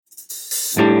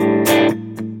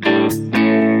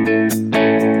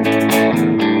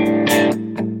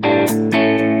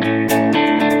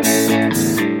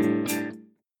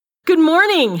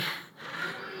morning.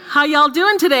 How y'all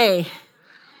doing today?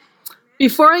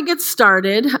 Before I get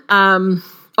started,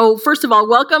 first of all,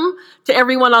 welcome to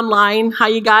everyone online. How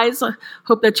you guys? I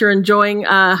hope that you're enjoying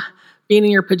being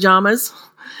in your pajamas.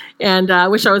 And I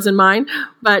wish I was in mine,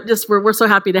 but just we're so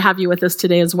happy to have you with us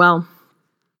today as well.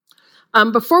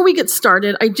 Before we get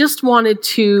started, I just wanted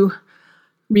to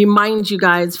remind you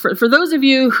guys, for those of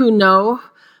you who know,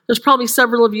 there's probably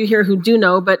several of you here who do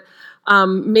know, but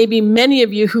maybe many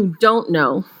of you who don't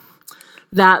know,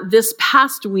 that this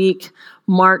past week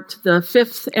marked the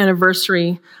 5th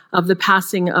anniversary of the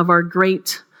passing of our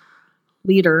great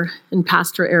leader and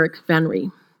pastor, Eric Van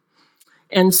Ree.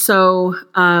 And so,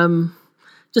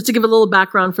 just to give a little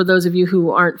background for those of you who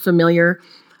aren't familiar,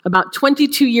 about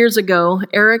 22 years ago,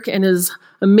 Eric and his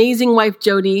amazing wife,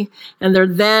 Jody, and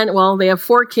they have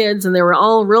 4 kids, and they were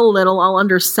all real little, all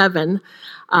under 7,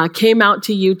 came out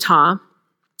to Utah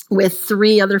with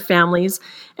 3 other families,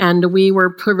 and we were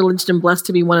privileged and blessed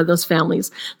to be one of those families.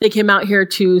 They came out here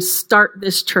to start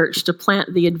this church, to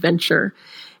plant the adventure,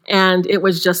 and it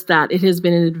was just that. It has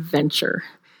been an adventure.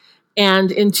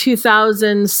 And in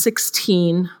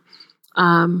 2016,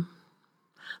 the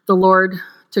Lord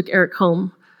took Eric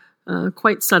home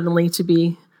quite suddenly to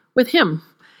be with him,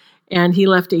 and he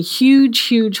left a huge,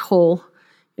 huge hole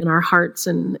in our hearts,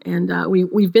 and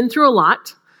we've been through a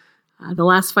lot. The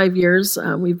last 5 years,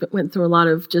 we've went through a lot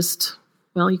of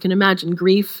you can imagine,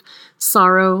 grief,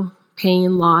 sorrow,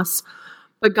 pain, loss,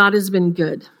 but God has been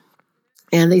good.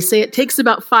 And they say it takes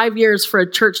about 5 years for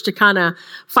a church to kind of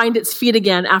find its feet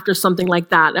again after something like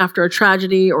that, after a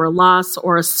tragedy or a loss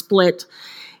or a split.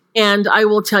 And I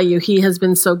will tell you, he has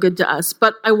been so good to us.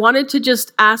 But I wanted to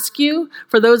just ask you,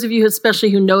 for those of you especially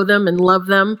who know them and love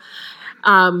them,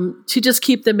 to just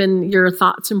keep them in your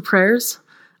thoughts and prayers.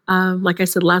 Like I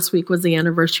said, last week was the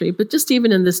anniversary, but just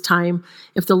even in this time,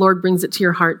 if the Lord brings it to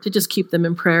your heart, to just keep them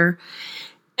in prayer.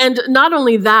 And not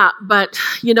only that, but,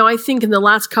 I think in the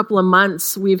last couple of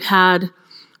months, we've had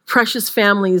precious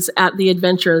families at the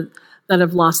adventure that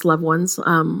have lost loved ones.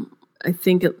 I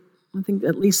think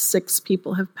at least 6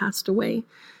 people have passed away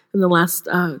in the last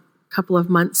couple of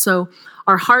months. So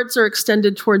our hearts are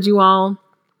extended towards you all.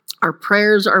 Our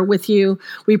prayers are with you.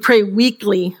 We pray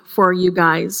weekly for you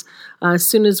guys. As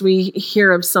soon as we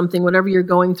hear of something, whatever you're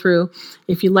going through,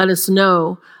 if you let us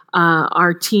know,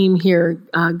 our team here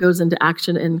goes into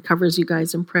action and covers you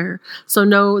guys in prayer. So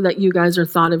know that you guys are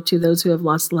thought of to those who have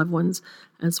lost loved ones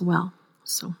as well.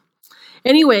 So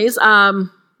anyways,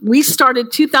 we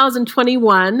started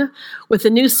 2021 with a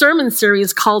new sermon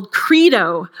series called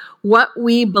Credo, What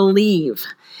We Believe.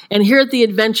 And here at the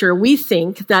Adventure, we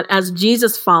think that as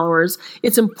Jesus followers,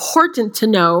 it's important to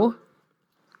know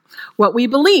what we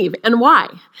believe and why.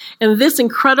 And this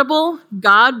incredible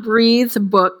God-breathed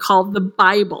book called the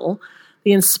Bible,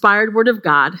 the inspired Word of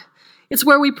God, it's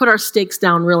where we put our stakes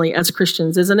down really as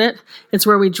Christians, isn't it? It's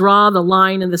where we draw the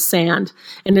line in the sand,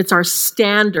 and it's our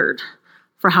standard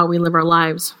for how we live our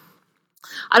lives.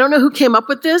 I don't know who came up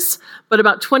with this, but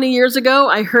about 20 years ago,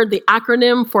 I heard the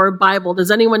acronym for Bible.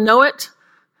 Does anyone know it?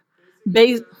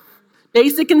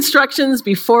 Basic instructions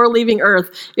before leaving earth.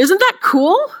 Isn't that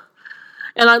cool?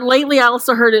 And lately I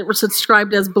also heard it was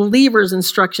described as believers'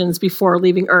 instructions before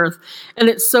leaving earth. And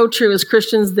it's so true. As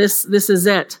Christians, this is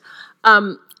it.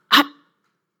 I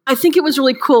think it was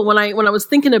really cool when I was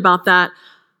thinking about that.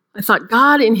 I thought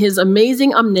God in his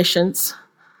amazing omniscience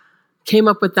came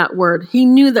up with that word. He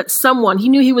knew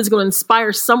he was going to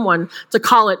inspire someone to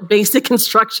call it basic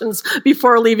instructions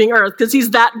before leaving earth, because he's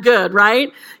that good,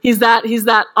 right? He's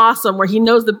that awesome where he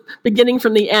knows the beginning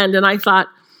from the end. And I thought,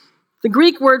 the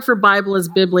Greek word for Bible is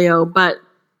biblio, but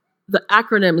the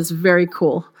acronym is very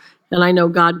cool. And I know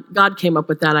God came up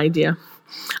with that idea.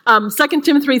 2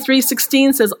 Timothy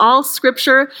 3:16 says, all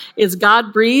scripture is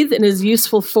God-breathed and is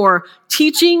useful for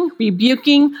teaching,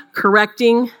 rebuking,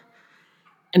 correcting,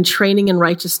 and training in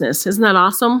righteousness. Isn't that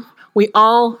awesome? We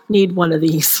all need one of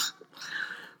these.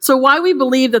 So why we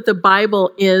believe that the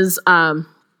Bible is the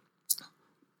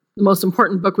most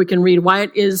important book we can read, why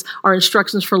it is our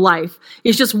instructions for life,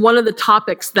 is just one of the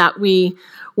topics that we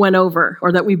went over,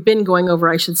 or that we've been going over,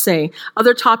 I should say.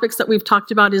 Other topics that we've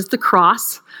talked about is the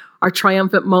cross, our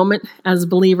triumphant moment as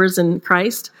believers in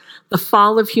Christ, the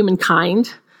fall of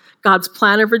humankind, God's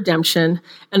plan of redemption,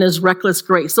 and his reckless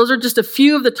grace. Those are just a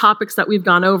few of the topics that we've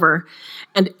gone over.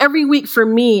 And every week for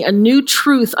me, a new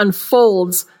truth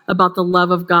unfolds about the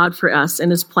love of God for us and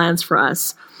his plans for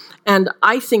us. And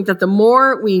I think that the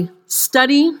more we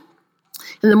study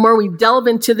and the more we delve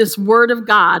into this word of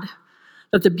God,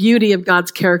 that the beauty of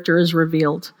God's character is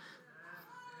revealed.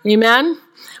 Amen?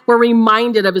 We're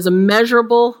reminded of his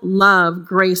immeasurable love,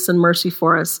 grace, and mercy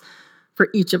for us. for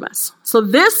each of us. So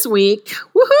this week,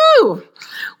 woohoo,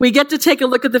 we get to take a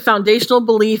look at the foundational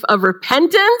belief of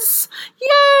repentance,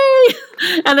 yay,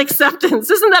 and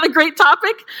acceptance. Isn't that a great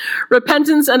topic?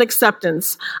 Repentance and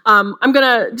acceptance. I'm going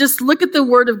to just look at the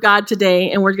Word of God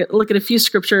today, and we're going to look at a few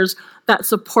scriptures that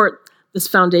support this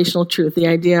foundational truth, the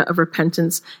idea of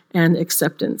repentance and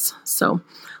acceptance. So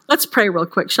let's pray real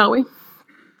quick, shall we?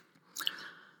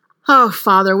 Oh,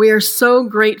 Father, we are so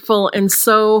grateful and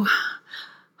so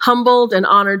humbled and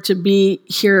honored to be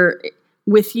here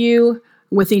with you,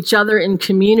 with each other in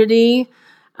community,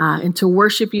 and to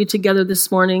worship you together this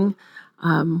morning.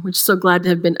 We're so glad to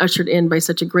have been ushered in by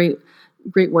such a great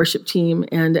worship team.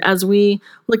 And as we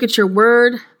look at your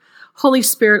word, Holy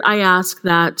Spirit, I ask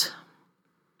that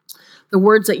the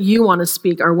words that you want to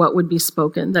speak are what would be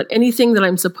spoken, that anything that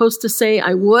I'm supposed to say,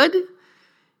 I would,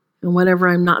 and whatever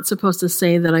I'm not supposed to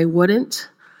say, that I wouldn't.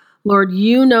 Lord,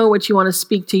 you know what you want to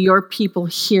speak to your people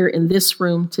here in this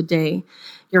room today.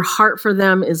 Your heart for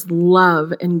them is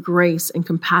love and grace and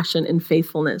compassion and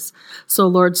faithfulness. So,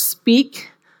 Lord, speak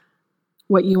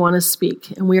what you want to speak,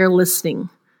 and we are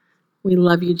listening. We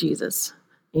love you, Jesus.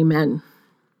 Amen.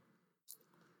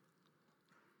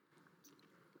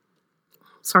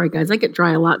 Sorry, guys, I get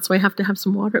dry a lot, so I have to have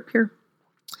some water up here.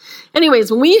 Anyways,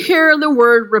 when we hear the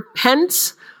word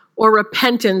repent or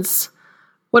repentance,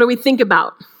 what do we think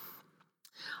about?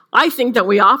 I think that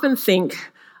we often think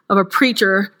of a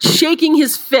preacher shaking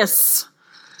his fists.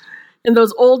 And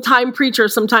those old-time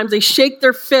preachers, sometimes they shake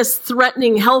their fists,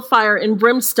 threatening hellfire and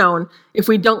brimstone if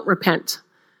we don't repent.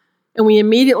 And we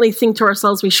immediately think to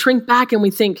ourselves, we shrink back and we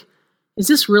think, is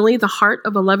this really the heart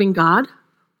of a loving God?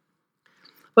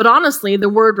 But honestly, the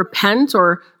word repent,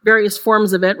 or various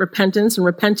forms of it, repentance and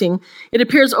repenting, it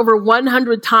appears over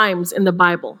 100 times in the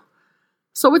Bible.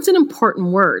 So it's an important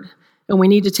word, and we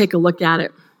need to take a look at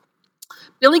it.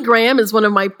 Billy Graham is one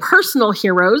of my personal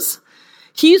heroes.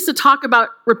 He used to talk about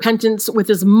repentance with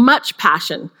as much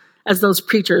passion as those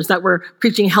preachers that were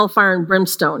preaching hellfire and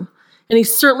brimstone. And he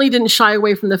certainly didn't shy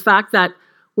away from the fact that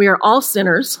we are all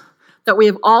sinners, that we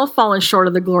have all fallen short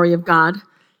of the glory of God,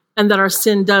 and that our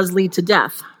sin does lead to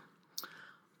death.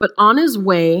 But on his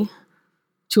way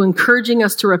to encouraging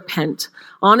us to repent,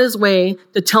 on his way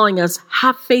to telling us,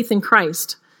 have faith in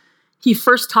Christ, he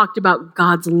first talked about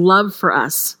God's love for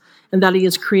us, and that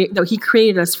he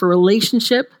created us for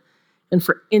relationship and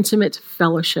for intimate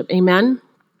fellowship. Amen?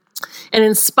 And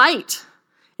in spite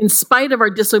of our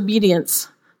disobedience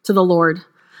to the Lord,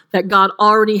 that God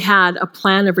already had a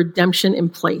plan of redemption in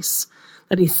place,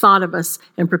 that he thought of us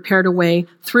and prepared a way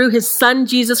through his Son,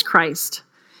 Jesus Christ,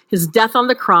 his death on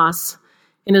the cross,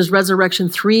 and his resurrection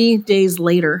 3 days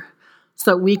later,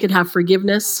 so that we could have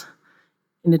forgiveness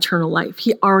and eternal life.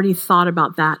 He already thought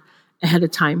about that ahead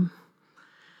of time.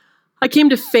 I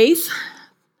came to faith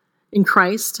in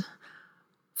Christ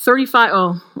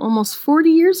almost 40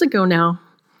 years ago now.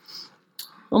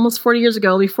 Almost 40 years ago.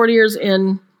 It'll be 40 years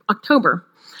in October.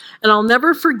 And I'll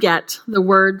never forget the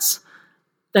words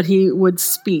that he would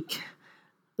speak.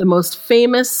 The most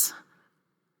famous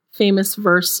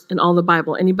verse in all the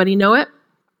Bible. Anybody know it?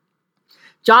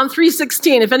 John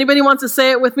 3:16. If anybody wants to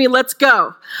say it with me, let's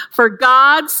go. For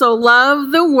God so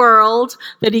loved the world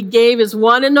that he gave his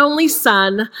one and only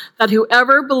Son, that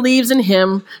whoever believes in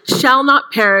him shall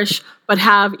not perish, but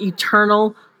have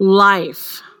eternal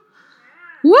life.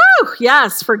 Woo!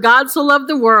 Yes, for God so loved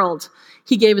the world.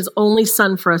 He gave his only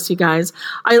Son for us, you guys.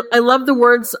 I love the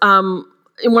words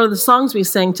in one of the songs we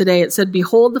sang today. It said,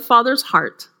 behold the Father's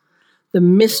heart, the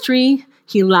mystery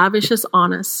he lavishes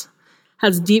on us.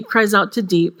 As deep cries out to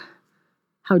deep,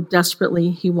 how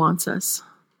desperately he wants us.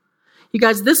 You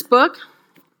guys, this book,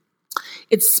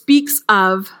 it speaks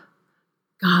of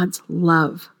God's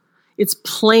love. It's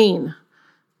plain.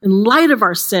 In light of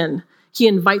our sin, he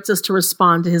invites us to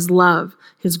respond to his love,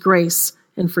 his grace,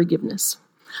 and forgiveness.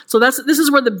 So this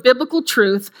is where the biblical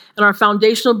truth and our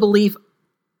foundational belief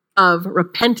of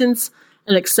repentance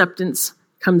and acceptance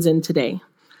comes in today.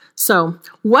 So,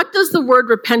 what does the word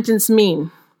repentance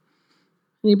mean?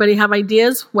 Anybody have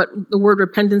ideas what the word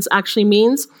repentance actually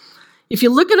means? If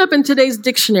you look it up in today's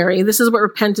dictionary, this is what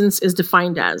repentance is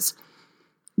defined as.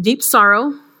 Deep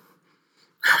sorrow,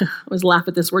 I always laugh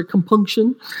at this word,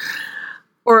 compunction,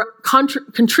 or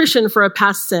contrition for a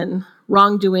past sin,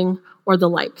 wrongdoing, or the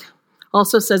like.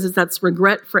 Also says that's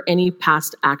regret for any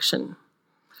past action.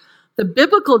 The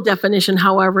biblical definition,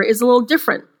 however, is a little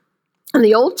different. In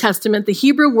the Old Testament, the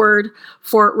Hebrew word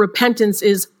for repentance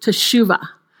is teshuvah,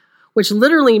 which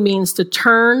literally means to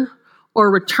turn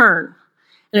or return.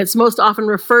 And it's most often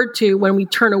referred to when we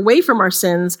turn away from our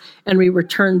sins and we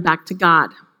return back to God.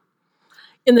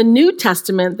 In the New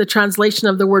Testament, the translation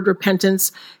of the word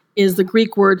repentance is the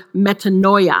Greek word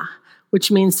metanoia,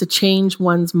 which means to change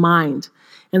one's mind.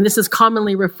 And this is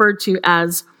commonly referred to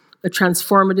as the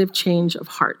transformative change of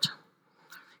heart.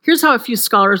 Here's how a few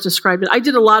scholars described it. I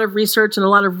did a lot of research and a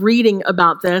lot of reading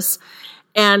about this,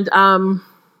 and I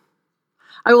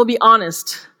will be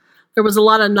honest, there was a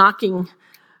lot of knocking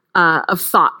of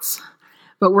thoughts,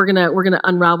 but we're gonna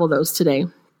unravel those today.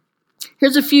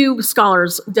 Here's a few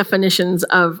scholars' definitions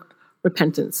of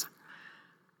repentance.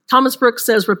 Thomas Brooks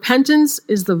says, repentance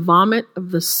is the vomit of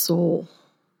the soul.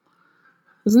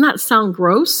 Doesn't that sound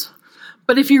gross?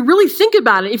 But if you really think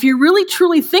about it, if you really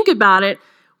truly think about it,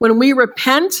 when we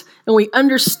repent and we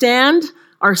understand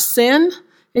our sin,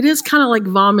 it is kind of like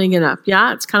vomiting it up,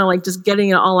 yeah? It's kind of like just getting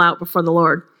it all out before the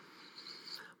Lord.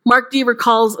 Mark Dever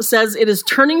says, it is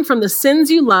turning from the sins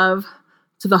you love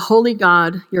to the holy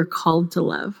God you're called to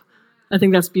love. I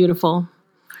think that's beautiful.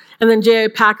 And then J.I.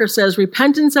 Packer says,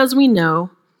 repentance, as we know,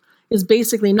 is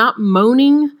basically not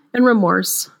moaning and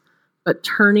remorse, but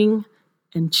turning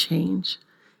and change.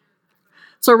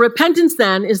 So repentance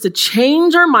then is to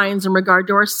change our minds in regard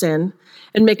to our sin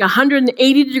and make a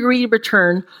 180-degree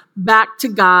return back to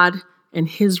God and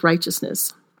his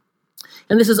righteousness.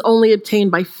 And this is only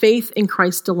obtained by faith in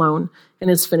Christ alone and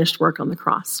his finished work on the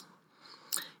cross.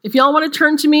 If y'all want to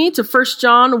turn to me to 1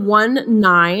 John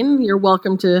 1:9, you're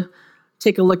welcome to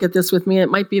take a look at this with me. It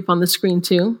might be up on the screen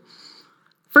too.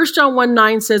 1 John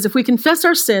 1:9 says, if we confess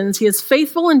our sins, he is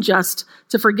faithful and just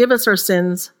to forgive us our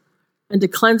sins and to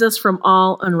cleanse us from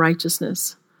all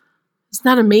unrighteousness. Isn't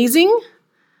that amazing?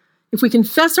 If we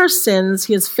confess our sins,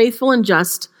 he is faithful and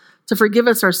just to forgive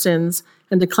us our sins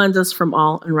and to cleanse us from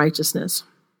all unrighteousness.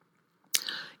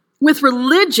 With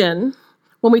religion,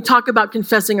 when we talk about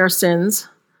confessing our sins,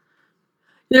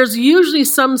 there's usually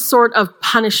some sort of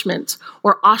punishment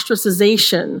or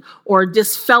ostracization or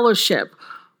disfellowship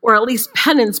or at least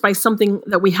penance by something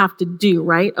that we have to do,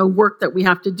 right? A work that we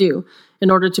have to do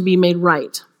in order to be made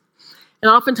right.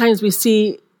 And oftentimes we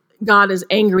see God as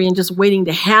angry and just waiting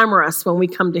to hammer us when we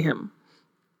come to him.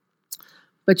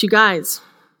 But you guys,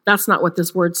 that's not what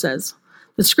this word says.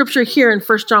 The scripture here in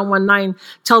 1 John 1:9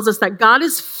 tells us that God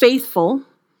is faithful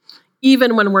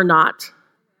even when we're not,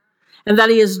 and that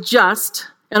he is just,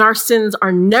 and our sins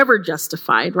are never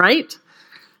justified, right?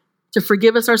 To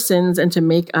forgive us our sins and to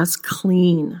make us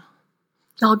clean.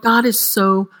 Now, God is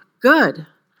so good.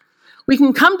 We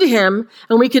can come to him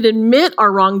and we can admit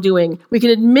our wrongdoing. We can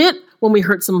admit when we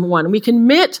hurt someone. We can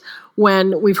admit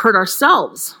when we've hurt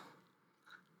ourselves.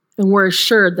 And we're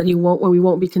assured that we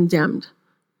won't be condemned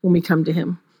when we come to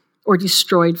him or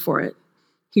destroyed for it.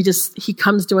 He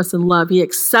comes to us in love. He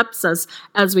accepts us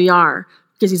as we are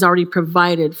because he's already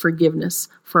provided forgiveness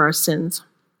for our sins.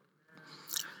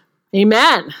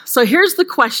 Amen. So here's the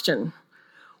question.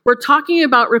 We're talking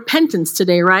about repentance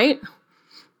today, right?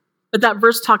 But that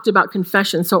verse talked about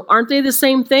confession. So aren't they the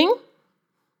same thing?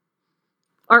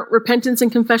 Aren't repentance and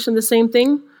confession the same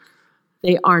thing?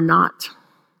 They are not.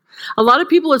 A lot of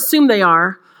people assume they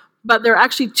are, but they're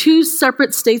actually two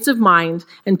separate states of mind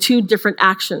and two different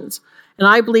actions. And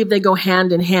I believe they go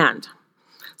hand in hand.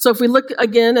 So if we look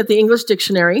again at the English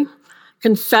dictionary,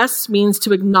 confess means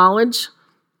to acknowledge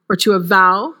or to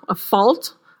avow a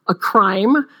fault, a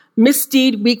crime,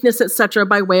 misdeed, weakness, etc.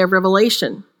 by way of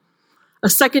revelation. A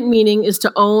second meaning is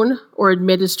to own or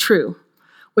admit is true,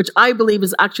 which I believe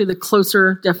is actually the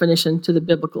closer definition to the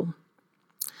biblical.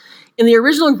 In the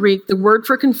original Greek, the word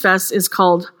for confess is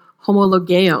called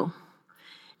homologeo,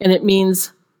 and it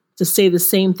means to say the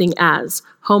same thing as.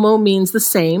 Homo means the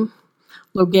same,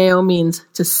 logeo means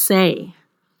to say.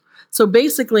 So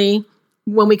basically,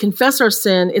 when we confess our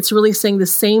sin, it's really saying the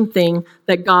same thing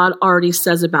that God already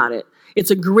says about it.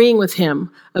 It's agreeing with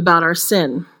him about our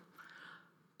sin.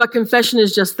 But confession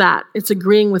is just that. It's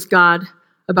agreeing with God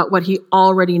about what he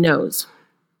already knows.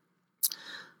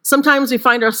 Sometimes we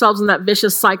find ourselves in that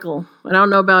vicious cycle. I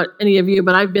don't know about any of you,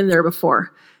 but I've been there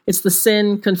before. It's the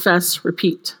sin, confess,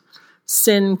 repeat.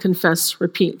 Sin, confess,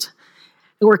 repeat.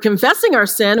 And we're confessing our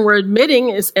sin. We're admitting,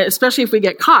 especially if we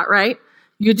get caught, right?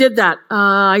 You did that.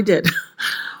 I did.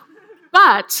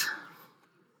 But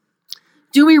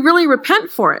do we really repent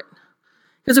for it?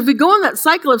 Because if we go in that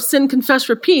cycle of sin, confess,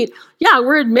 repeat, yeah,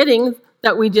 we're admitting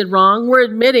that we did wrong. We're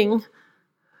admitting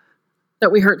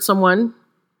that we hurt someone.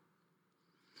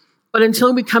 But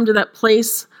until we come to that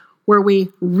place where we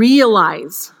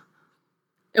realize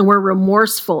and we're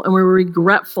remorseful and we're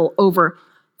regretful over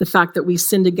the fact that we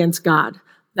sinned against God,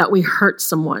 that we hurt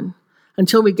someone,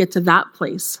 until we get to that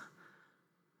place,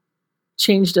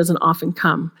 change doesn't often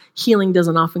come. Healing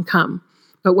doesn't often come.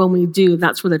 But when we do,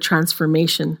 that's where the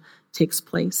transformation takes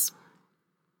place.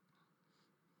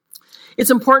 It's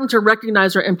important to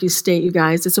recognize our empty state, you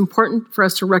guys. It's important for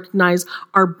us to recognize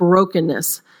our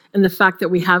brokenness and the fact that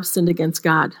we have sinned against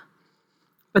God.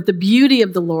 But the beauty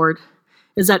of the Lord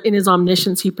is that in his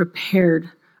omniscience, he prepared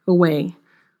a way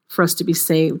for us to be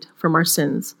saved from our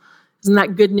sins. Isn't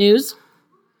that good news?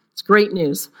 It's great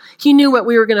news. He knew what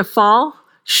we were going to fall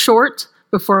short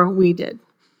before we did.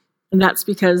 And that's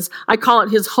because I call it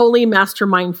his holy master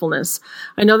mindfulness.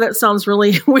 I know that sounds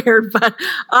really weird, but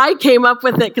I came up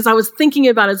with it because I was thinking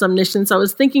about his omniscience. I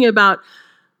was thinking about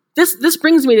this. This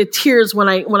brings me to tears when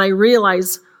I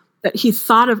realize that he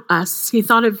thought of us. He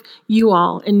thought of you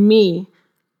all and me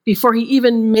before he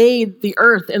even made the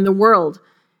earth and the world.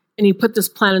 And he put this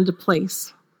plan into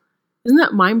place. Isn't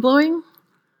that mind-blowing?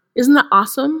 Isn't that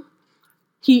awesome?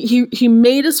 He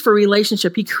made us for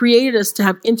relationship. He created us to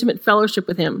have intimate fellowship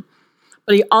with him.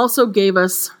 But he also gave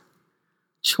us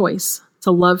choice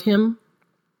to love him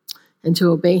and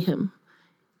to obey him.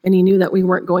 And he knew that we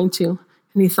weren't going to.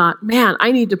 And he thought, man,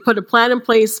 I need to put a plan in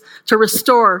place to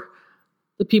restore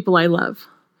the people I love.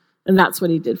 And that's what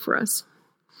he did for us.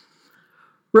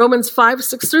 Romans 5,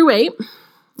 6 through 8.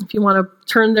 If you want to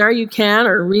turn there, you can,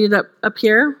 or read it up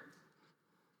here.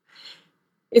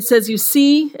 It says, you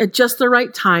see, at just the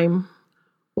right time,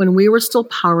 when we were still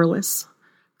powerless,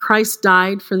 Christ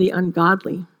died for the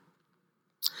ungodly.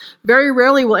 Very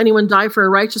rarely will anyone die for a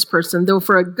righteous person, though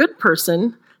for a good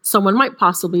person, someone might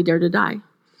possibly dare to die.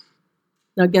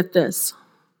 Now get this.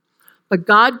 But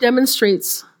God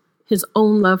demonstrates his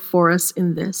own love for us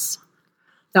in this,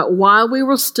 that while we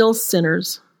were still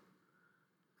sinners,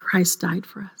 Christ died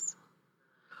for us.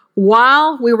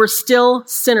 While we were still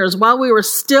sinners, while we were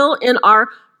still in our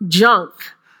junk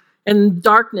and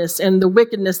darkness and the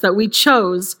wickedness that we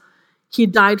chose, he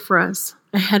died for us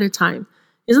ahead of time.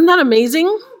 Isn't that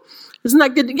amazing? Isn't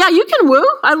that good? Yeah, you can woo.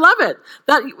 I love it.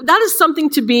 That is something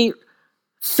to be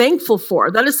thankful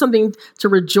for. That is something to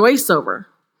rejoice over.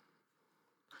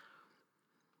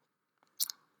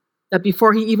 That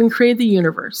before he even created the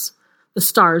universe, the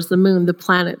stars, the moon, the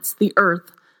planets, the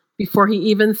earth, before he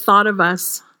even thought of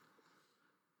us,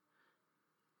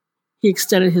 he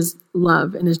extended his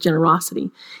love and his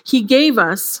generosity. He gave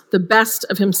us the best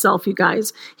of himself, you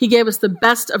guys. He gave us the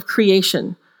best of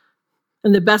creation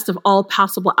and the best of all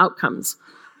possible outcomes.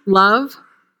 Love,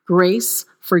 grace,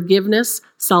 forgiveness,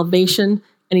 salvation,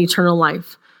 and eternal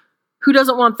life. Who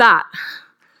doesn't want that?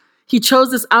 He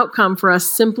chose this outcome for us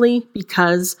simply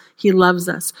because he loves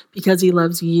us, because he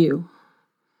loves you.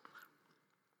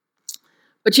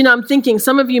 But I'm thinking,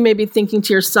 some of you may be thinking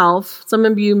to yourself, some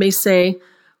of you may say,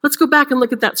 let's go back and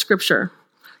look at that scripture.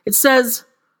 It says,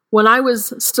 when I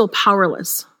was still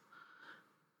powerless.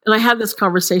 And I had this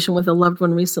conversation with a loved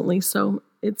one recently, so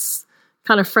it's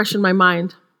kind of fresh in my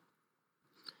mind.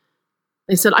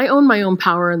 They said, I own my own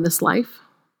power in this life.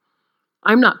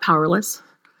 I'm not powerless.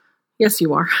 Yes,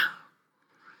 you are.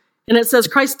 And it says,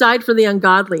 Christ died for the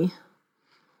ungodly.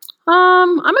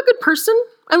 I'm a good person.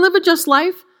 I live a just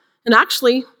life. And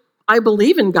actually, I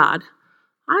believe in God.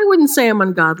 I wouldn't say I'm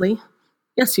ungodly.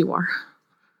 Yes, you are.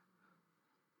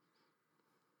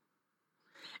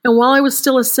 And while I was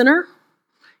still a sinner,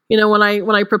 when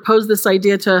I proposed this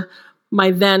idea to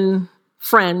my then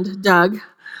friend, Doug,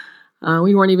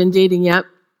 we weren't even dating yet,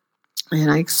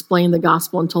 and I explained the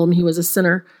gospel and told him he was a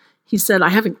sinner. He said, I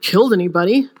haven't killed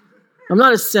anybody. I'm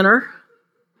not a sinner.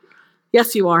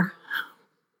 Yes, you are.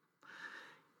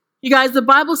 You guys, the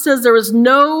Bible says there is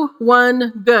no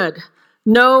one good.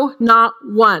 No, not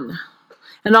one.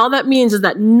 And all that means is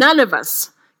that none of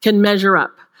us can measure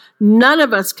up. None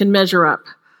of us can measure up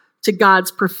to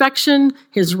God's perfection,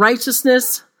 his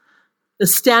righteousness, the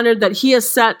standard that he has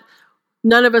set.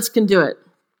 None of us can do it.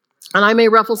 And I may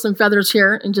ruffle some feathers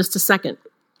here in just a second.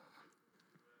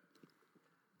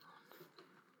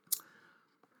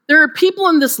 There are people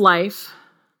in this life.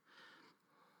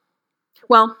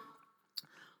 Well,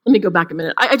 let me go back a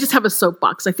minute. I just have a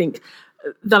soapbox, I think,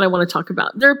 that I want to talk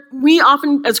about. We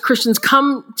often, as Christians,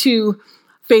 come to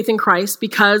faith in Christ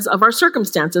because of our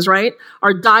circumstances, right?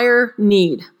 Our dire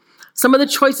need. Some of the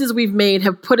choices we've made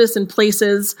have put us in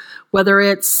places, whether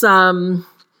it's,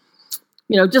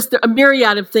 just a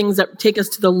myriad of things that take us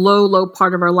to the low, low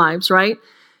part of our lives, right?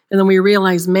 And then we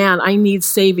realize, man, I need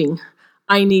saving.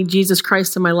 I need Jesus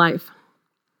Christ in my life.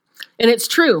 And it's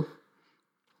true.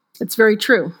 It's very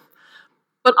true.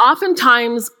 But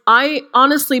oftentimes, I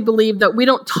honestly believe that we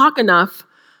don't talk enough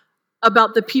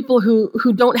about the people who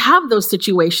don't have those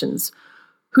situations,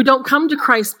 who don't come to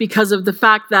Christ because of the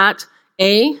fact that,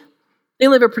 A, they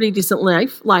live a pretty decent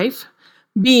life.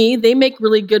 B, they make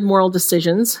really good moral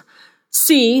decisions.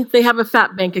 C, they have a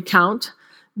fat bank account.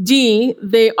 D,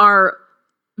 they are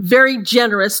very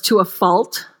generous to a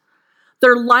fault.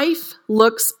 Their life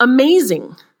looks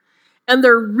amazing. And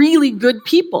they're really good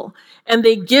people. And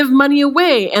they give money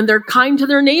away. And they're kind to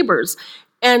their neighbors.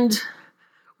 And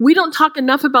we don't talk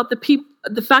enough about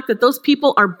the fact that those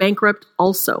people are bankrupt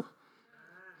also.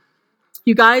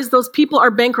 You guys, those people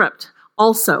are bankrupt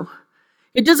also.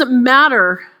 It doesn't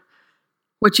matter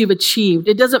what you've achieved.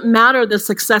 It doesn't matter the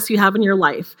success you have in your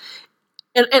life.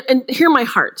 And hear my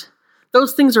heart.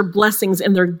 Those things are blessings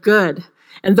and they're good.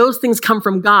 And those things come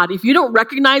from God. If you don't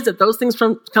recognize that those things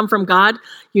come from God,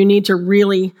 you need to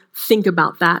really think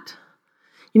about that.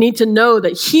 You need to know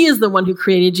that He is the one who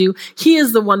created you. He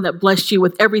is the one that blessed you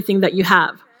with everything that you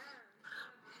have.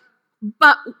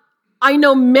 But I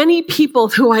know many people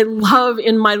who I love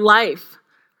in my life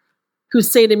who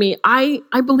say to me, I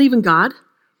believe in God.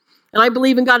 And I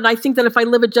believe in God. And I think that if I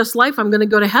live a just life, I'm going to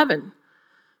go to heaven.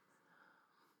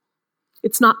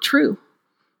 It's not true.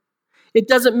 It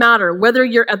doesn't matter whether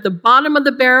you're at the bottom of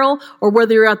the barrel or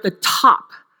whether you're at the top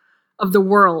of the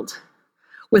world.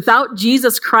 Without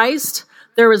Jesus Christ,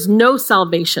 there is no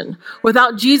salvation.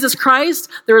 Without Jesus Christ,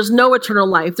 there is no eternal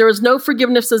life. There is no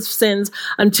forgiveness of sins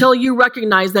until you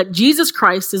recognize that Jesus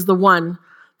Christ is the one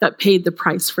that paid the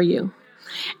price for you.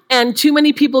 And too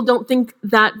many people don't think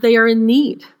that they are in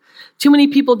need. Too many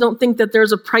people don't think that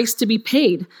there's a price to be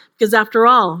paid because after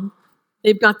all,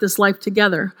 they've got this life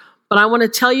together. But I want to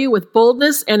tell you with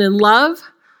boldness and in love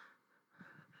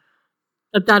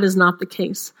that that is not the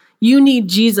case. You need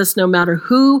Jesus no matter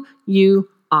who you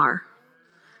are.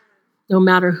 No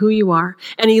matter who you are.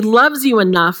 And He loves you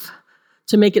enough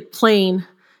to make it plain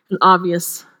and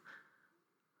obvious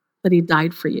that He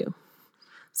died for you.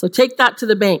 So take that to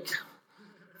the bank.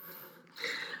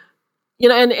 You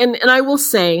know, and I will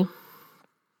say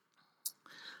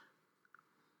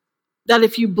that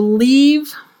if you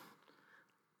believe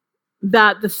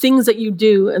that the things that you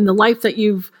do and the life that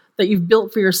you've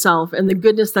built for yourself and the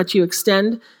goodness that you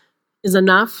extend is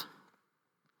enough,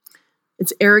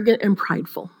 it's arrogant and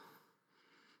prideful.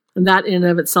 And that in and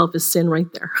of itself is sin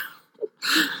right there.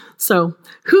 So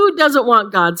who doesn't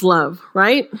want God's love,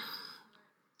 right?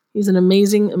 He's an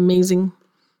amazing, amazing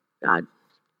God.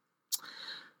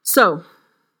 So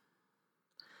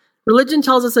religion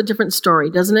tells us a different story,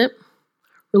 doesn't it?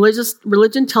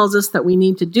 Religion tells us that we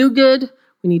need to do good,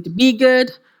 we need to be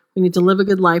good, we need to live a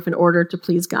good life in order to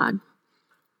please God.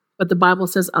 But the Bible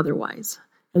says otherwise,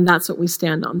 and that's what we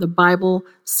stand on. The Bible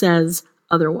says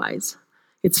otherwise.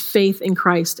 It's faith in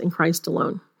Christ and Christ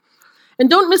alone. And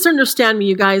don't misunderstand me,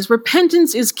 you guys.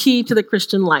 Repentance is key to the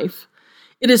Christian life.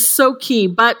 It is so key,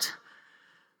 but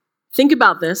think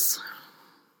about this.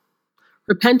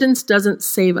 Repentance doesn't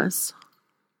save us.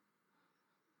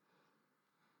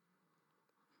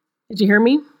 Did you hear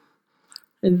me?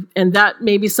 And that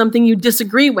may be something you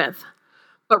disagree with.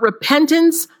 But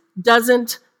repentance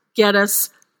doesn't get us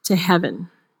to heaven.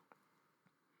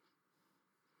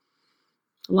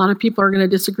 A lot of people are going to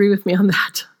disagree with me on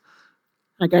that.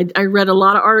 Like I read a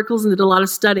lot of articles and did a lot of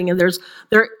studying, and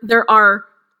there are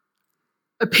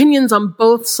opinions on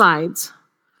both sides.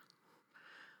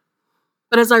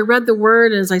 But as I read the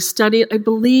Word and as I studied, I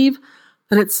believe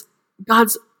that it's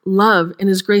God's love and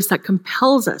His grace that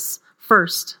compels us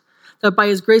first. That by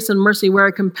His grace and mercy, we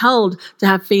are compelled to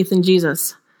have faith in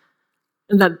Jesus.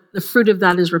 And that the fruit of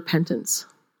that is repentance.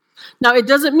 Now, it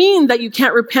doesn't mean that you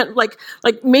can't repent. Like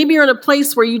maybe you're in a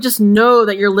place where you just know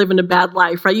that you're living a bad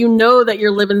life, right? You know that you're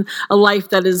living a life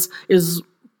that is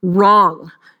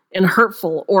wrong and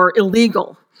hurtful or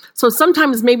illegal. So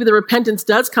sometimes maybe the repentance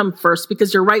does come first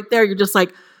because you're right there. You're just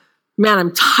like, man,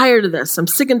 I'm tired of this. I'm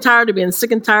sick and tired of being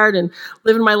sick and tired and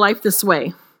living my life this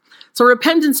way. So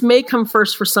repentance may come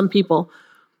first for some people,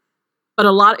 but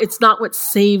it's not what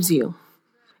saves you.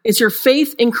 It's your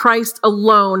faith in Christ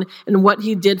alone and what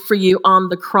He did for you on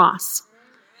the cross.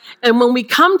 And when we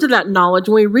come to that knowledge,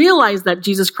 when we realize that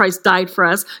Jesus Christ died for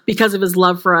us because of His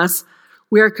love for us,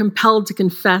 we are compelled to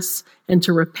confess and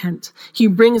to repent. He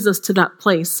brings us to that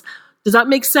place. Does that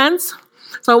make sense?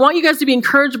 So I want you guys to be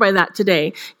encouraged by that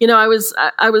today. You know, I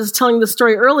was telling the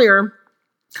story earlier.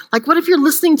 Like, what if you're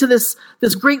listening to this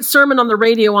great sermon on the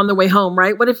radio on the way home,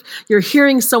 right? What if you're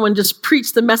hearing someone just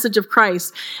preach the message of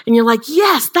Christ and you're like,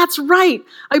 yes, that's right.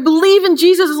 I believe in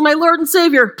Jesus as my Lord and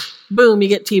Savior. Boom, you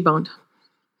get T-boned.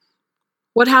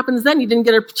 What happens then? You didn't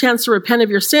get a chance to repent of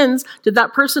your sins. Did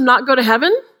that person not go to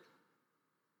heaven?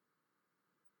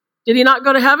 Did he not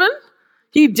go to heaven?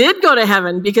 He did go to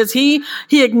heaven because he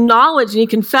acknowledged and he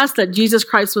confessed that Jesus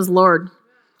Christ was Lord.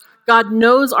 God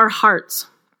knows our hearts.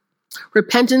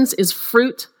 Repentance is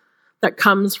fruit that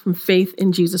comes from faith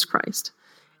in Jesus Christ.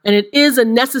 And it is a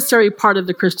necessary part of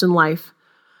the Christian life.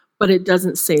 but it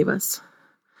doesn't save us.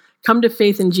 Come to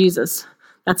faith in Jesus.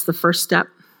 That's the first step.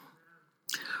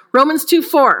 Romans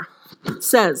 2:4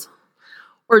 says,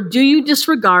 or do you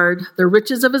disregard the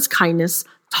riches of his kindness,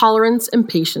 tolerance, and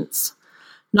patience,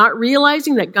 not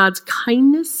realizing that God's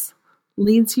kindness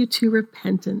leads you to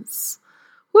repentance?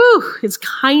 Woo, his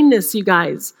kindness, you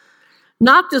guys.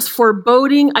 Not this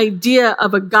foreboding idea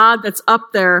of a God that's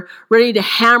up there ready to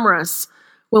hammer us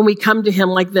when we come to him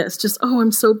like this. Just, oh,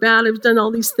 I'm so bad. I've done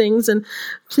all these things, and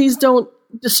please don't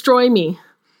destroy me.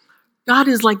 God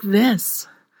is like this.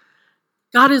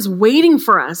 God is waiting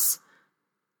for us.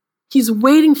 He's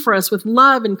waiting for us with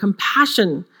love and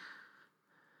compassion,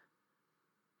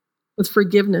 with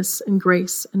forgiveness and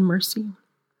grace and mercy.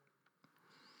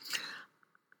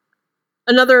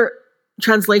 Another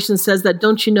translation says that,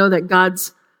 don't you know that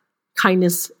God's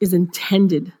kindness is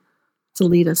intended to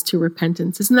lead us to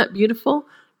repentance? Isn't that beautiful?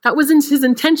 That was his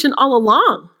intention all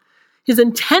along. His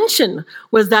intention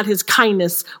was that his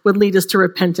kindness would lead us to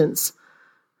repentance.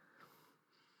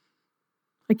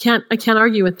 I can't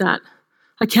argue with that.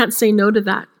 I can't say no to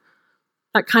that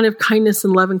kind of kindness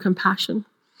and love and compassion.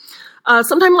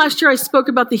 Sometime last year, I spoke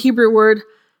about the Hebrew word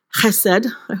chesed.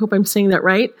 I hope I'm saying that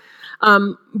right.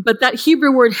 But that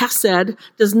Hebrew word hesed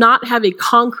does not have a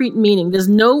concrete meaning. There's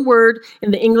no word in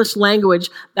the English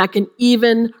language that can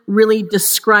even really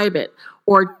describe it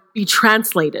or be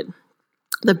translated.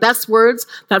 The best words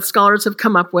that scholars have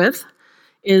come up with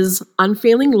is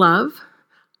unfailing love,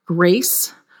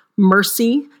 grace,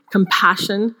 mercy,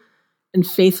 compassion, and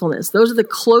faithfulness. Those are the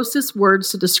closest words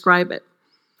to describe it.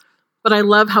 But I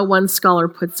love how one scholar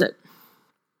puts it.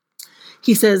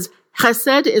 He says,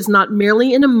 chesed is not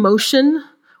merely an emotion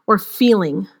or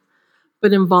feeling,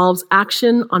 but involves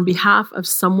action on behalf of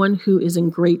someone who is in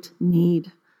great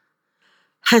need.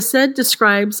 Chesed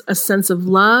describes a sense of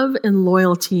love and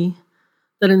loyalty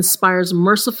that inspires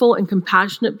merciful and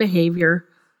compassionate behavior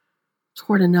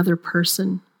toward another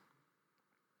person.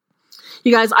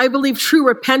 You guys, I believe true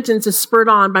repentance is spurred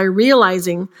on by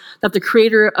realizing that the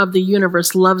creator of the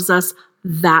universe loves us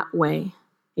that way.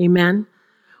 Amen?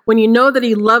 When you know that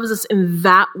he loves us in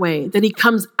that way, that he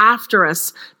comes after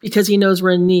us because he knows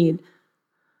we're in need.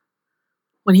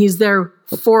 When he's there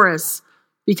for us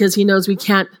because he knows we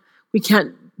can't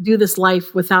do this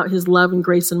life without his love and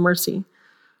grace and mercy.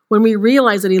 When we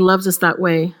realize that he loves us that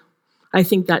way, I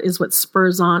think that is what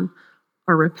spurs on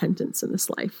our repentance in this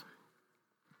life.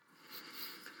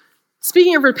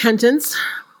 Speaking of repentance,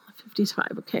 55,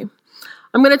 okay.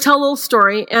 I'm going to tell a little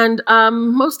story, and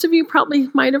most of you probably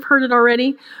might have heard it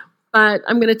already, but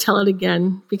I'm going to tell it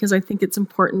again because I think it's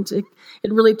important. It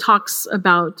really talks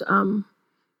about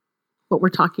what we're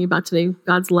talking about today,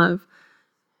 God's love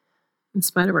in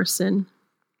spite of our sin.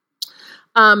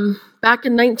 Back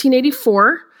in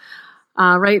 1984,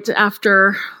 right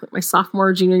after my sophomore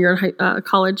or junior year in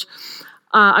college,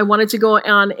 I wanted to go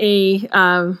on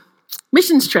a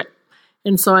missions trip.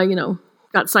 And so I,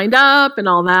 got signed up and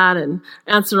all that and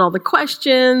answered all the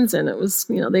questions. And it was,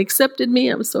 they accepted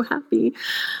me. I was so happy.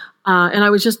 And I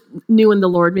was just new in the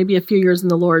Lord, maybe a few years in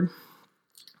the Lord.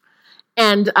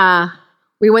 And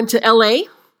we went to LA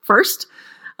first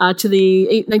to the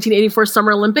 1984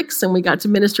 Summer Olympics. And we got to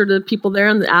minister to the people there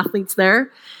and the athletes there.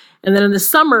 And then in the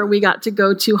summer, we got to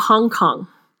go to Hong Kong.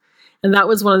 And that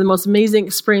was one of the most amazing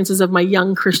experiences of my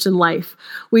young Christian life.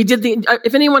 We did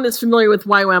if anyone is familiar with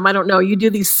YWAM, I don't know, you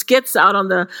do these skits out on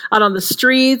the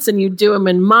streets and you do them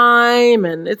in mime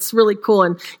and it's really cool.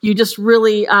 And you just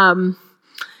really,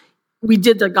 we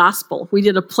did the gospel. We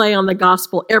did a play on the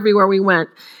gospel everywhere we went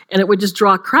and it would just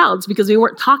draw crowds because we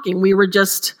weren't talking. We were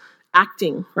just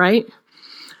acting, right?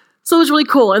 So it was really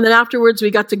cool. And then afterwards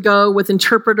we got to go with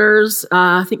interpreters.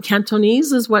 I think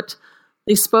Cantonese is what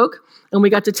they spoke. And we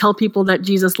got to tell people that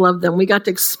Jesus loved them. We got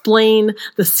to explain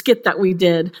the skit that we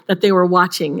did, that they were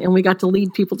watching. And we got to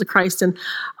lead people to Christ. And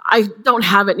I don't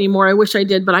have it anymore. I wish I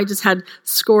did. But I just had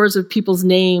scores of people's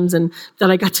names and that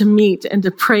I got to meet and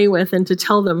to pray with and to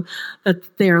tell them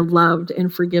that they are loved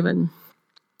and forgiven.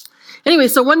 Anyway,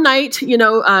 so one night,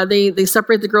 they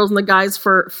separate the girls and the guys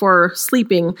for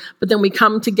sleeping. But then we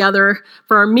come together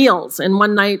for our meals. And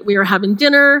one night we were having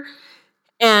dinner.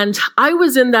 And I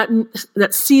was in that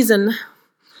season,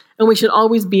 and we should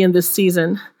always be in this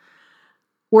season,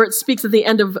 where it speaks at the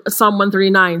end of Psalm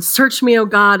 139, search me, O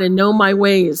God, and know my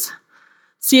ways.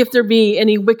 See if there be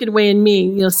any wicked way in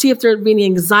me. See if there be any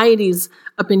anxieties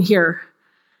up in here.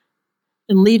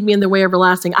 And lead me in the way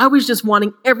everlasting. I was just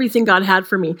wanting everything God had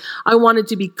for me. I wanted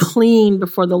to be clean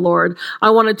before the Lord. I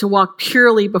wanted to walk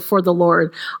purely before the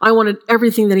Lord. I wanted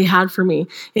everything that he had for me.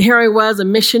 And here I was, a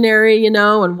missionary,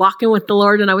 and walking with the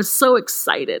Lord, and I was so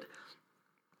excited.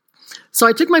 So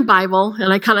I took my Bible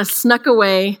and I kind of snuck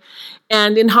away.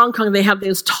 And in Hong Kong, they have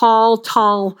those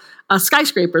tall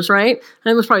skyscrapers, right?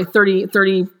 And it was probably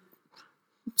 30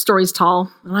 stories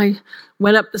tall. And I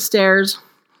went up the stairs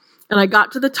and I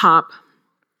got to the top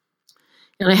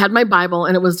and I had my Bible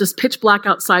and it was just pitch black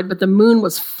outside, but the moon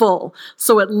was full.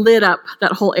 So it lit up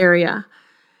that whole area.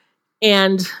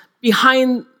 And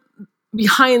behind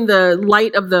the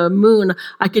light of the moon,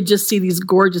 I could just see these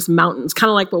gorgeous mountains, kind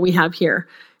of like what we have here.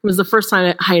 It was the first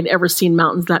time I had ever seen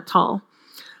mountains that tall.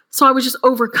 So I was just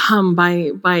overcome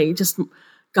by just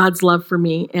God's love for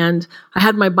me. And I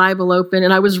had my Bible open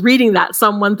and I was reading that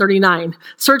Psalm 139.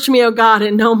 Search me, O God,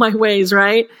 and know my ways,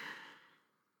 right?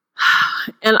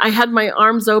 And I had my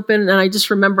arms open and I just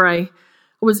remember I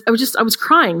was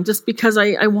crying just because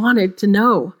I wanted to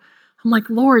know. I'm like,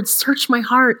 Lord, search my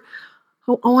heart.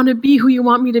 I want to be who you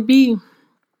want me to be.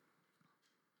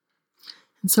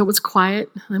 And so it was quiet.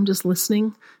 I'm just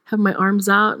listening, have my arms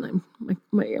out, and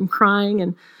I'm crying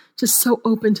and just so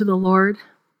open to the Lord.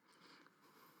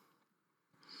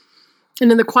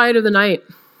 And in the quiet of the night,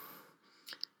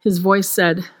 his voice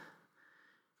said,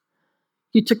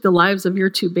 you took the lives of your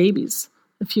 2 babies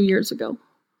a few years ago.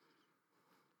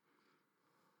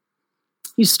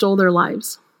 You stole their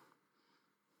lives.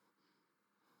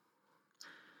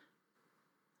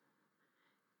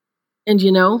 And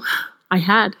I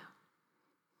had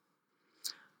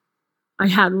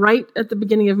right at the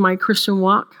beginning of my Christian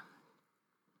walk,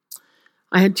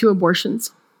 I had 2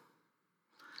 abortions.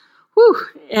 Whew.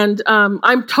 And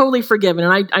I'm totally forgiven.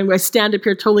 And I stand up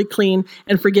here totally clean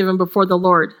and forgiven before the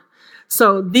Lord.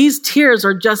 So these tears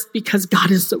are just because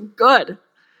God is so good.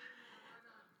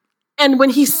 And when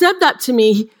he said that to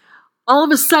me, all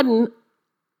of a sudden,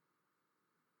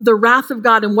 the wrath of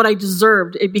God and what I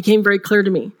deserved, it became very clear to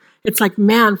me. It's like,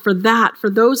 man, for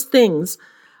those things,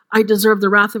 I deserve the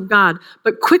wrath of God.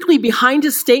 But quickly behind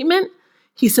his statement,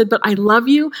 he said, but I love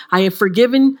you. I have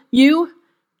forgiven you.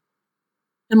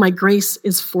 And my grace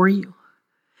is for you.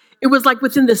 It was like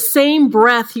within the same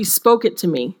breath, he spoke it to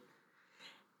me.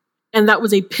 And that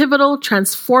was a pivotal,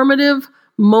 transformative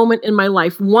moment in my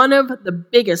life. One of the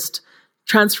biggest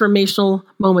transformational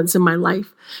moments in my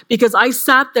life. Because I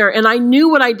sat there and I knew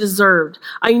what I deserved.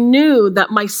 I knew that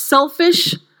my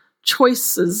selfish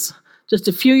choices just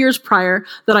a few years prior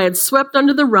that I had swept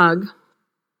under the rug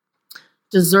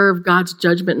deserved God's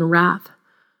judgment and wrath.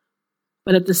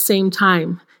 But at the same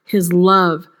time, his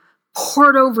love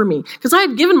poured over me because I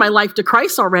had given my life to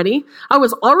Christ already. I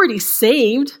was already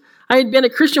saved. I had been a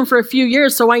Christian for a few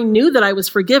years, so I knew that I was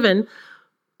forgiven.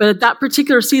 But at that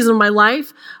particular season of my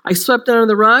life, I swept under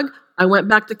the rug. I went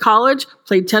back to college,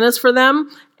 played tennis for them,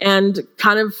 and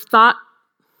kind of thought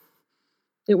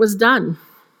it was done.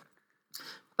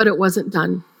 But it wasn't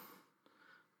done.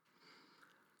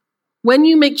 When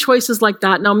you make choices like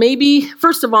that, now maybe,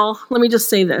 first of all, let me just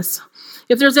say this.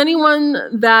 If there's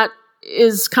anyone that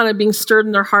is kind of being stirred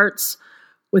in their hearts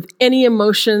with any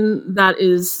emotion that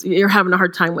you're having a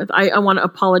hard time with, I want to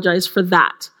apologize for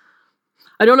that.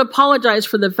 I don't apologize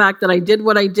for the fact that I did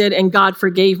what I did and God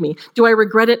forgave me. Do I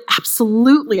regret it?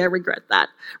 Absolutely, I regret that.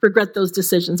 Regret those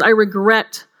decisions. I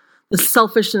regret the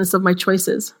selfishness of my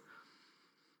choices.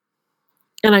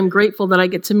 And I'm grateful that I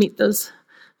get to meet those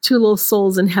 2 little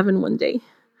souls in heaven one day.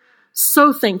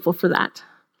 So thankful for that.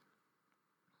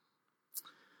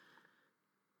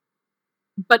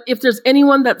 But if there's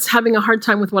anyone that's having a hard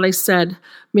time with what I said,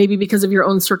 maybe because of your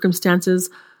own circumstances,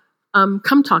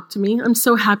 come talk to me. I'm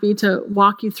so happy to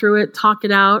walk you through it, talk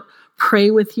it out,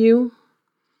 pray with you.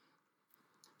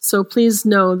 So please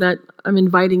know that I'm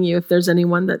inviting you if there's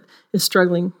anyone that is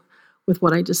struggling with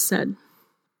what I just said.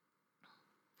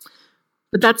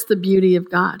 But that's the beauty of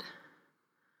God.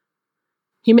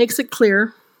 He makes it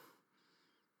clear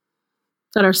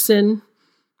that our sin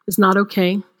is not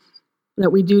okay,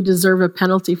 that we do deserve a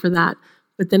penalty for that.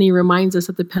 But then he reminds us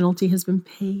that the penalty has been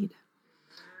paid.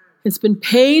 It's been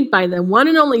paid by the one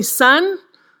and only Son,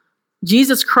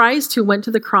 Jesus Christ, who went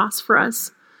to the cross for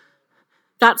us.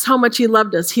 That's how much he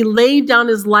loved us. He laid down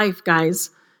his life, guys.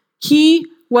 He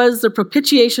was the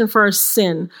propitiation for our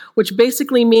sin, which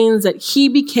basically means that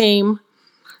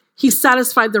he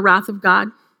satisfied the wrath of God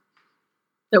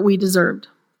that we deserved.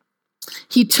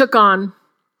 He took on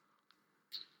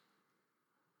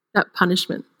that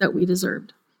punishment that we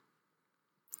deserved.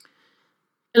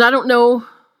 And I don't know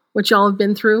what y'all have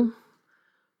been through,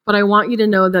 but I want you to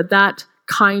know that that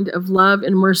kind of love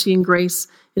and mercy and grace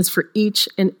is for each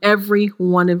and every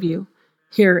one of you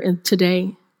here and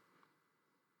today.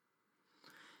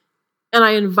 And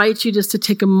I invite you just to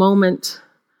take a moment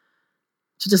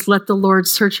to just let the Lord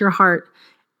search your heart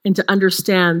and to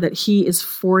understand that he is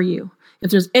for you.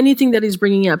 if there's anything that he's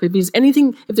bringing up, if there's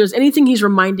anything he's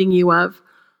reminding you of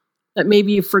that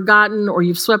maybe you've forgotten or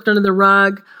you've swept under the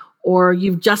rug or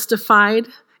you've justified,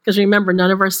 because remember,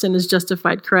 none of our sin is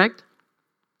justified, correct?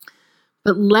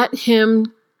 But let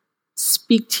him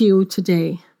speak to you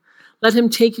today. Let him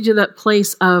take you to that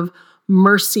place of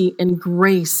mercy and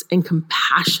grace and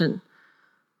compassion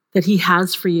that he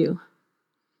has for you.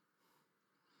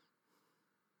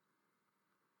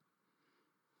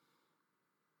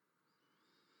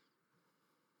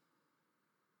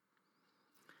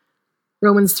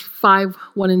 Romans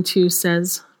 5:1-2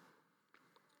 says,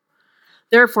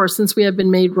 "Therefore, since we have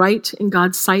been made right in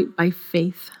God's sight by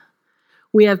faith,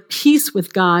 we have peace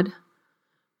with God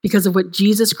because of what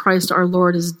Jesus Christ our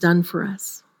Lord has done for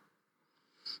us.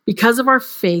 Because of our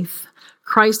faith,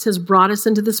 Christ has brought us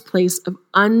into this place of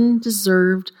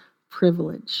undeserved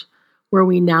privilege where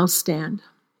we now stand.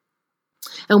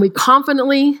 And we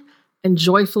confidently and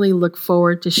joyfully look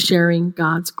forward to sharing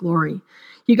God's glory."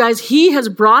 You guys, he has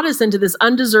brought us into this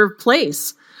undeserved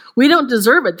place. We don't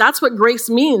deserve it. That's what grace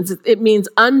means. It means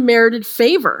unmerited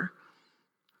favor.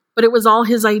 But it was all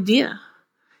his idea.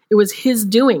 It was his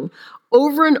doing.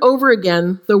 Over and over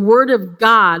again, the word of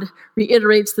God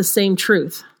reiterates the same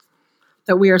truth,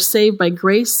 that we are saved by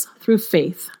grace through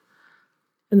faith,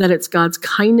 and that it's God's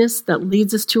kindness that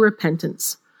leads us to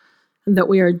repentance, and that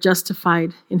we are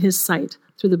justified in his sight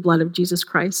through the blood of Jesus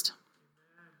Christ.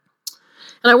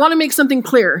 And I want to make something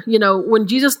clear. You know, when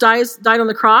Jesus died on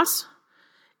the cross,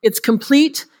 it's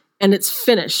complete and it's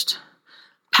finished.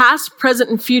 Past,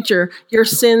 present, and future, your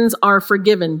sins are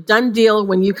forgiven. Done deal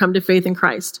when you come to faith in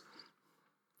Christ.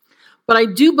 But I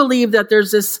do believe that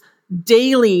there's this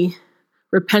daily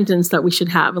repentance that we should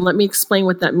have. And let me explain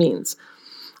what that means.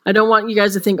 I don't want you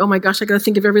guys to think, oh my gosh, I got to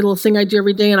think of every little thing I do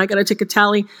every day and I got to take a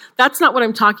tally. That's not what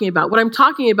I'm talking about. What I'm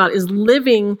talking about is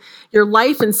living your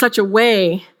life in such a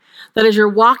way that as you're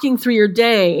walking through your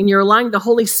day and you're allowing the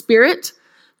Holy Spirit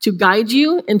to guide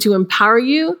you and to empower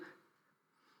you,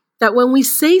 that when we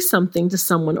say something to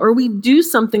someone or we do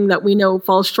something that we know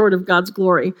falls short of God's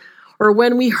glory, or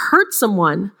when we hurt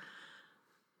someone,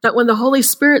 that when the Holy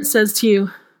Spirit says to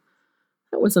you,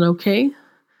 that wasn't okay,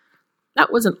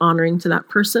 that wasn't honoring to that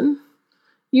person,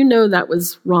 you know that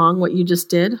was wrong what you just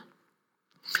did.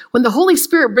 When the Holy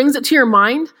Spirit brings it to your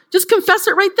mind, just confess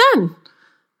it right then.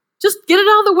 Just get it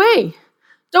out of the way.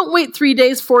 Don't wait 3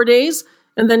 days, 4 days,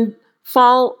 and then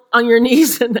fall on your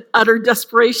knees in utter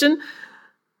desperation.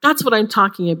 That's what I'm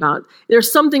talking about.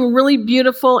 There's something really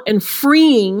beautiful and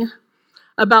freeing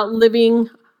about living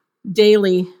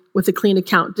daily with a clean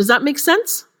account. Does that make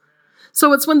sense?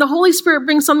 So it's when the Holy Spirit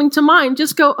brings something to mind,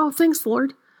 just go, oh, thanks,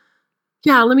 Lord.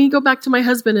 Yeah, let me go back to my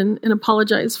husband and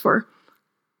apologize for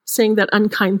saying that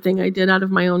unkind thing I did out of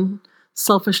my own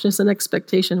selfishness and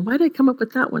expectation. Why did I come up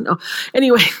with that one? Oh,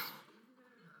 anyway,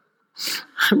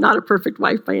 I'm not a perfect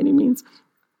wife by any means.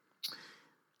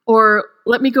 Or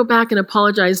let me go back and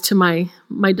apologize to my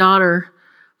daughter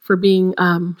for being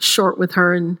short with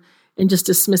her and just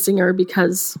dismissing her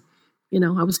because,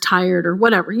 I was tired or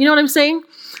whatever. You know what I'm saying?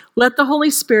 Let the Holy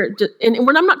Spirit, and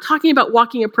when I'm not talking about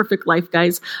walking a perfect life,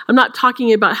 guys, I'm not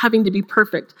talking about having to be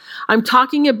perfect. I'm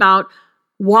talking about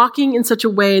walking in such a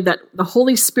way that the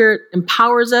Holy Spirit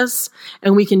empowers us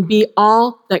and we can be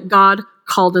all that God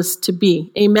called us to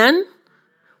be. Amen?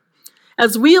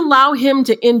 As we allow him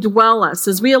to indwell us,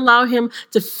 as we allow him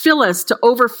to fill us to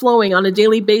overflowing on a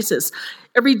daily basis,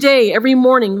 every day, every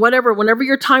morning, whenever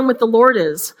your time with the Lord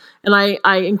is, and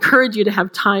I encourage you to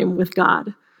have time with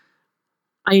God.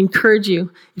 I encourage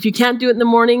you. If you can't do it in the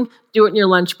morning, do it in your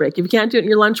lunch break. If you can't do it in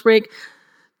your lunch break,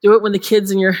 do it when the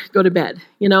kids go to bed,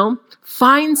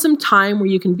 Find some time where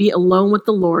you can be alone with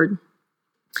the Lord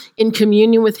in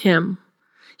communion with him.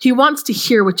 He wants to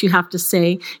hear what you have to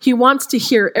say. He wants to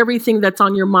hear everything that's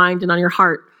on your mind and on your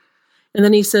heart. And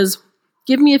then he says,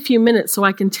 give me a few minutes so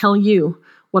I can tell you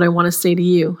what I want to say to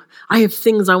you. I have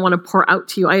things I want to pour out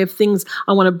to you. I have things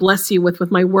I want to bless you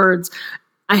with my words.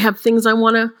 I have things I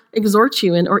want to exhort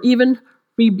you in or even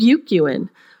rebuke you in.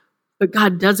 But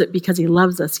God does it because he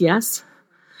loves us, yes?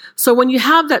 So when you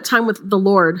have that time with the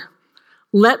Lord,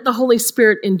 let the Holy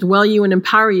Spirit indwell you and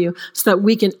empower you so that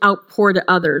we can outpour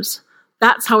to others.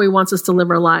 That's how he wants us to live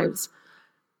our lives,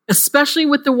 especially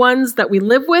with the ones that we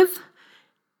live with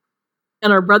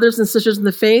and our brothers and sisters in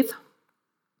the faith.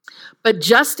 But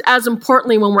just as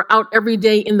importantly, when we're out every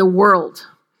day in the world,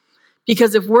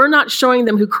 because if we're not showing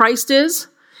them who Christ is,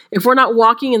 if we're not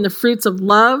walking in the fruits of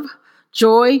love,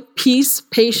 joy, peace,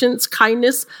 patience,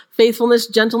 kindness, faithfulness,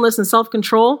 gentleness, and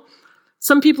self-control,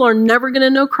 some people are never going to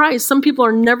know Christ. Some people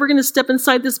are never going to step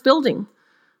inside this building.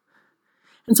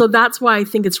 And so that's why I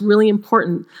think it's really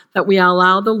important that we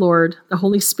allow the Lord, the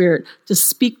Holy Spirit, to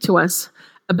speak to us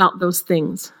about those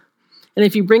things. And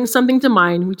if you bring something to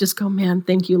mind, we just go, man,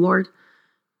 thank you, Lord.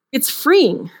 It's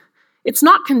freeing. It's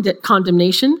not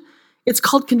condemnation. It's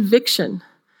called conviction.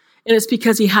 And it's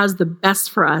because he has the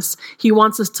best for us. He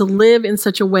wants us to live in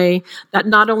such a way that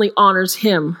not only honors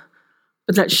him,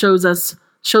 but that shows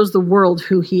the world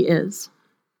who he is.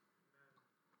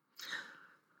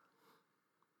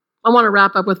 I want to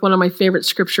wrap up with one of my favorite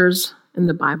scriptures in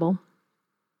the Bible.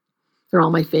 They're all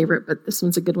my favorite, but this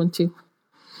one's a good one too.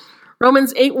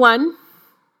 Romans 8:1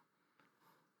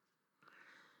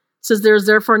 says, there is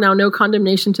therefore now no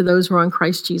condemnation to those who are in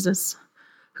Christ Jesus,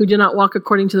 who do not walk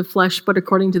according to the flesh, but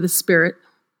according to the Spirit.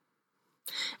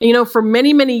 And for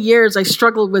many, many years, I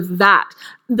struggled with that.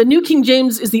 The New King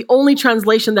James is the only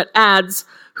translation that adds,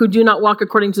 who do not walk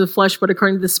according to the flesh, but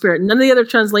according to the Spirit. None of the other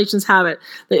translations have it.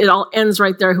 It all ends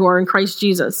right there, who are in Christ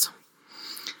Jesus.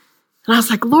 And I was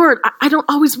like, Lord, I don't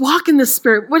always walk in the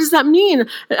Spirit. What does that mean?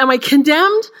 Am I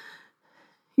condemned?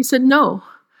 He said, no.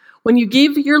 When you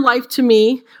give your life to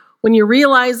me, when you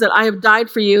realize that I have died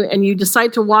for you and you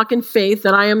decide to walk in faith,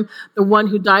 that I am the one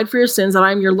who died for your sins, that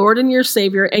I am your Lord and your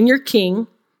Savior and your King,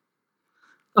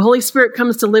 the Holy Spirit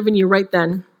comes to live in you right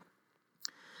then.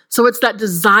 So it's that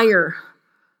desire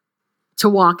to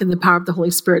walk in the power of the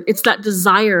Holy Spirit. It's that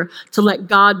desire to let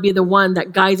God be the one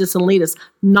that guides us and leads us,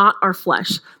 not our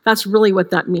flesh. That's really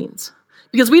what that means.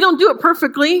 Because we don't do it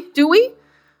perfectly, do we?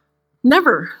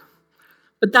 Never.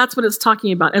 But that's what it's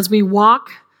talking about. As we walk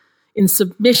in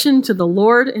submission to the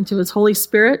Lord and to his Holy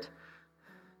Spirit,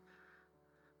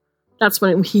 that's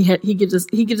when he gives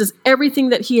us everything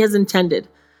that he has intended.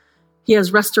 He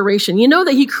has restoration. You know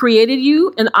that he created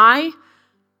you and I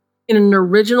in an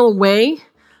original way,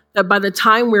 that by the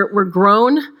time we're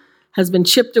grown, has been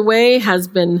chipped away, has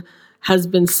been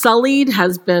sullied,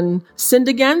 has been sinned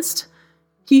against.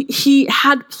 He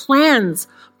had plans,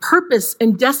 purpose,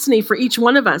 and destiny for each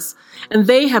one of us, and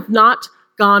they have not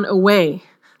gone away.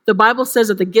 The Bible says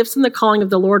that the gifts and the calling of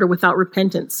the Lord are without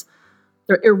repentance.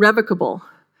 They're irrevocable.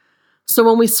 So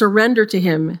when we surrender to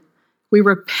him, we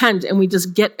repent and we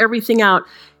just get everything out,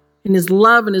 and his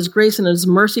love and his grace and his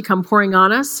mercy come pouring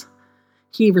on us,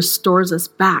 he restores us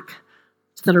back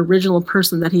to that original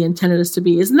person that he intended us to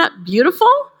be. Isn't that beautiful?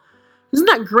 Isn't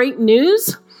that great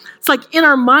news? It's like in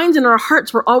our minds and our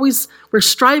hearts, we're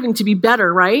striving to be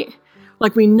better, right?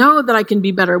 Like we know that I can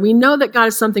be better. We know that God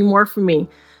has something more for me,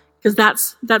 because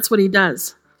that's what he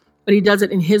does. But he does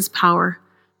it in his power,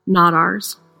 not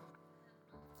ours.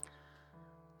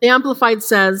 The Amplified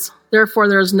says, therefore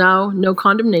there is now no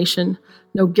condemnation,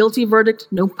 no guilty verdict,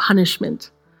 no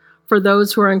punishment for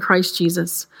those who are in Christ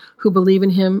Jesus, who believe in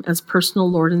him as personal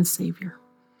Lord and Savior.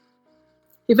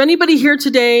 If anybody here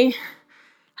today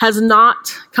has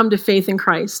not come to faith in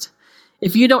Christ,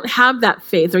 if you don't have that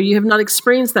faith or you have not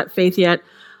experienced that faith yet,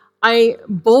 I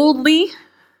boldly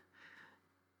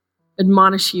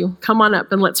admonish you, come on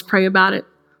up and let's pray about it.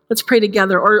 Let's pray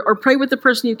together, or pray with the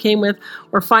person you came with,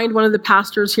 or find one of the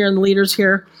pastors here and the leaders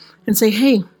here and say,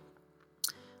 hey,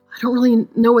 I don't really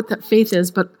know what that faith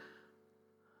is, but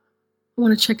I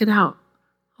want to check it out.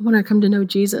 I want to come to know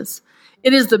Jesus.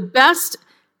 It is the best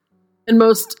and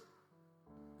most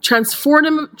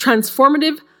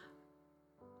transformative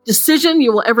decision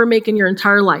you will ever make in your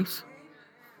entire life.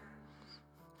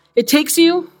 It takes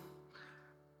you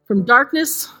from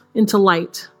darkness into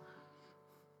light.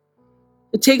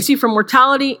 It takes you from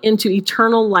mortality into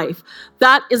eternal life.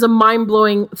 That is a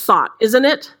mind-blowing thought, isn't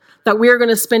it? That we are going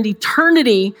to spend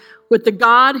eternity with the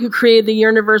God who created the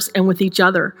universe and with each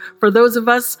other. For those of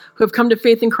us who have come to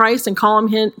faith in Christ and call on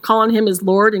him as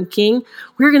Lord and King,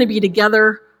 we're going to be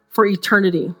together for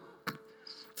eternity.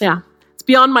 Yeah, it's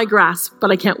beyond my grasp,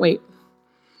 but I can't wait.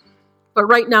 But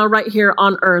right now, right here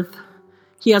on earth,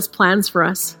 he has plans for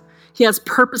us. He has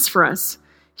purpose for us.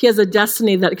 He has a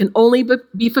destiny that can only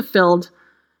be fulfilled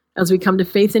as we come to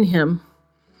faith in him.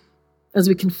 As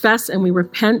we confess and we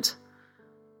repent,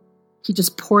 he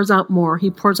just pours out more. He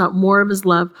pours out more of his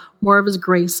love, more of his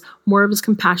grace, more of his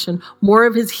compassion, more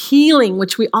of his healing,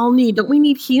 which we all need. Don't we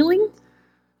need healing?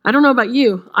 I don't know about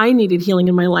you. I needed healing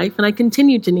in my life, and I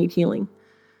continue to need healing.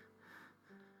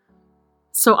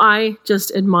 So I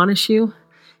just admonish you,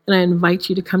 and I invite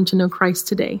you to come to know Christ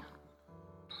today.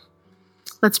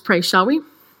 Let's pray, shall we?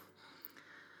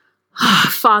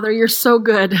 Father, you're so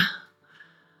good.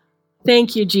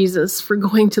 Thank you, Jesus, for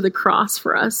going to the cross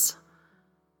for us.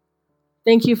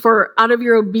 Thank you for, out of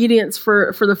your obedience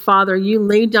for the Father, you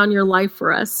laid down your life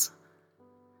for us.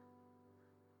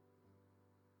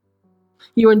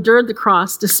 You endured the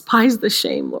cross, despised the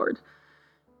shame, Lord.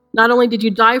 Not only did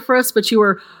you die for us, but you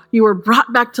were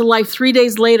brought back to life 3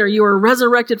 days later. You were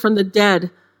resurrected from the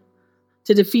dead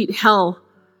to defeat hell,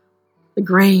 the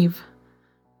grave,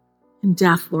 and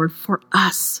death, Lord, for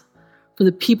us, for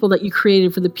the people that you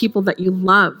created, for the people that you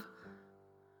love,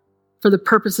 for the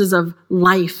purposes of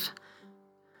life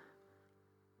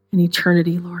and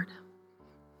eternity, Lord.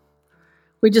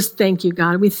 We just thank you,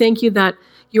 God. We thank you that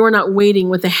you are not waiting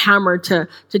with a hammer to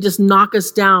just knock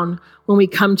us down when we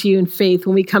come to you in faith,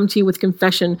 when we come to you with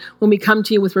confession, when we come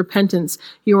to you with repentance.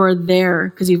 You are there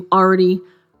because you've already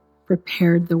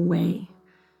prepared the way.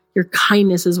 Your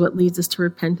kindness is what leads us to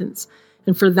repentance.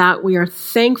 And for that, we are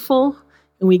thankful,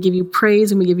 and we give you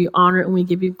praise, and we give you honor, and we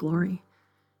give you glory.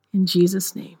 In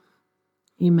Jesus' name,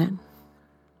 amen.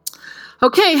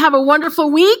 Okay, have a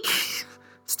wonderful week.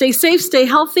 Stay safe, stay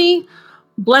healthy.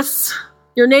 Bless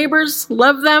your neighbors,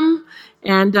 love them,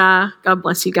 and God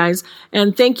bless you guys.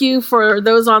 And thank you for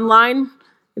those online.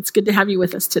 It's good to have you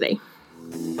with us today.